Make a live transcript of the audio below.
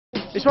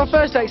It's my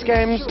first X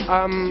Games.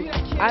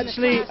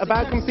 Actually,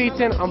 about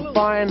competing, I'm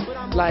fine.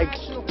 Like,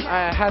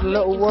 I had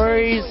little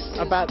worries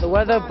about the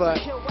weather, but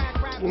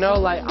you know,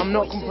 like, I'm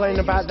not complaining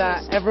about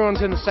that.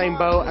 Everyone's in the same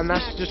boat, and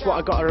that's just what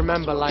I got to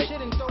remember. Like,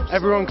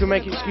 everyone can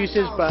make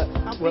excuses, but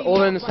we're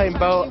all in the same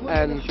boat,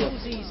 and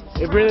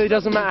it really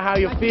doesn't matter how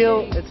you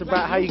feel. It's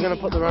about how you're going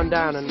to put the run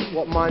down and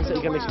what mindset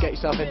you're going to get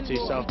yourself into.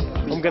 So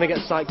I'm going to get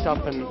psyched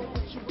up and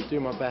do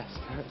my best.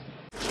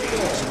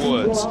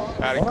 Woods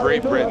out of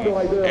Great Britain,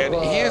 and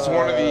he is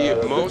one of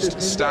the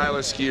most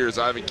stylish skiers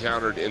I've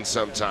encountered in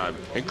some time.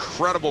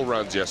 Incredible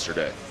runs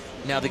yesterday.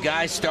 Now the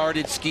guys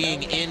started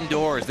skiing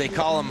indoors. They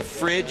call them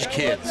fridge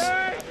kids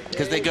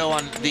because they go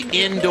on the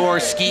indoor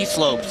ski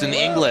slopes in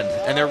England,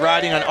 and they're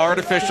riding on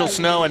artificial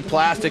snow and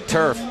plastic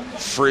turf.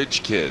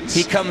 Fridge kids.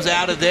 He comes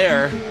out of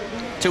there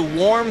to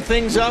warm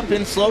things up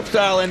in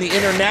slopestyle and the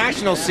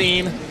international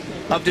scene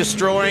of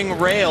destroying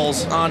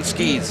rails on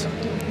skis.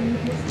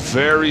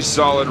 Very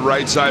solid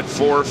right side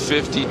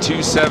 450,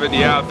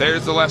 270 out.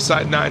 There's the left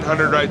side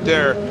 900 right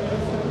there.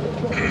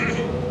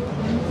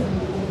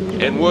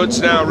 And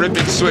Woods now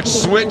ripping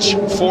switch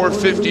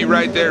 450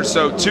 right there.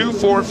 So two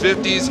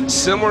 450s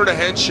similar to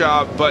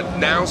Henshaw, but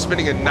now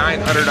spinning a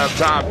 900 up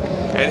top.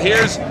 And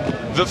here's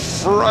the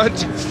front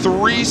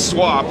three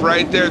swap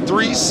right there,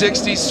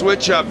 360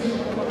 switch up,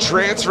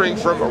 transferring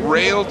from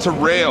rail to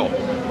rail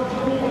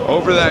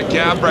over that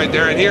gap right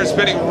there. And here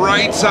spinning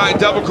right side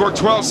double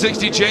cork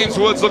 1260. James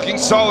Woods looking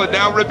solid,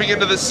 now ripping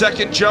into the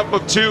second jump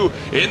of two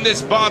in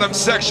this bottom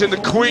section, the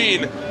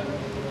queen.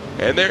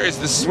 And there is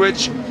the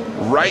switch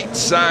right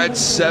side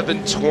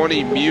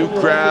 720 mute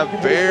grab.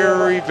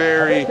 Very,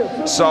 very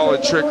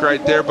solid trick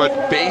right there,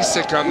 but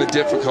basic on the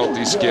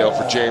difficulty scale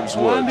for James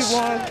Woods.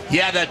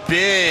 Yeah, that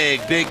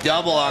big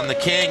double on the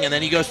king, and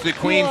then he goes to the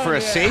queen for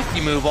a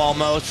safety move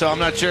almost. So I'm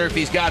not sure if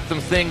he's got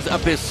some things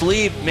up his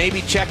sleeve,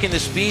 maybe checking the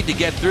speed to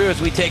get through as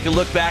we take a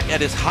look back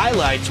at his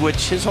highlights,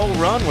 which his whole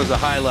run was a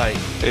highlight.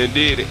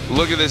 Indeed.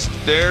 Look at this.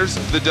 There's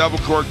the double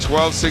cork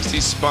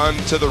 1260 spun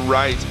to the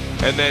right.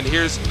 And then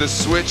here's the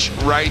switch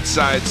right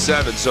side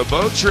 7. So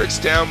both tricks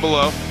down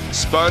below,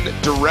 spun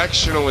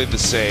directionally the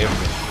same.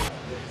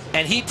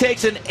 And he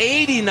takes an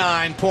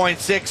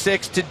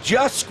 89.66 to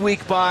just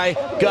squeak by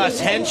Gus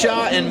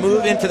Henshaw and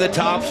move into the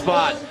top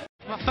spot.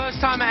 My first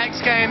time at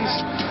X Games,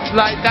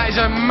 like, that is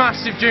a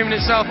massive dream in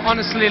itself.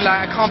 Honestly,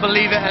 like, I can't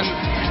believe it. And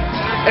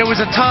it was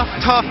a tough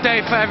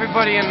day for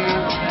everybody. And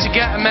to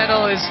get a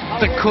medal is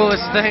the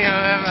coolest thing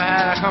I've ever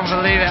had. I can't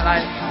believe it.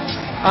 Like,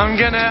 I'm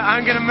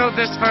gonna milk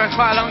this for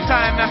quite a long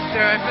time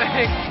after, I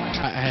think.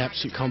 I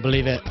absolutely can't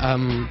believe it.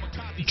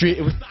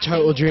 It was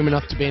total dream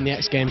enough to be in the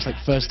X Games, like,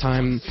 first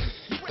time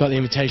got the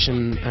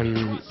invitation,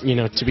 and you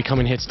know, to be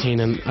coming here to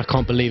Teen, and I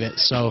can't believe it.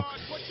 So,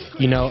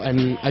 you know,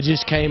 and I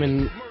just came,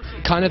 and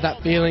kind of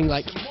that feeling,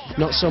 like,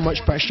 not so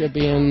much pressure,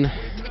 being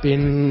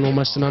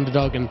almost an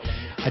underdog, and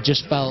I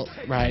just felt,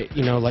 right,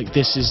 you know, like,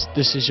 this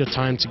is your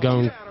time to go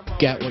and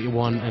get what you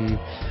want, and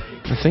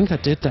I think I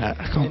did that.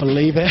 I can't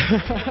believe it.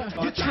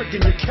 You're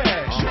tricking your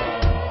cash.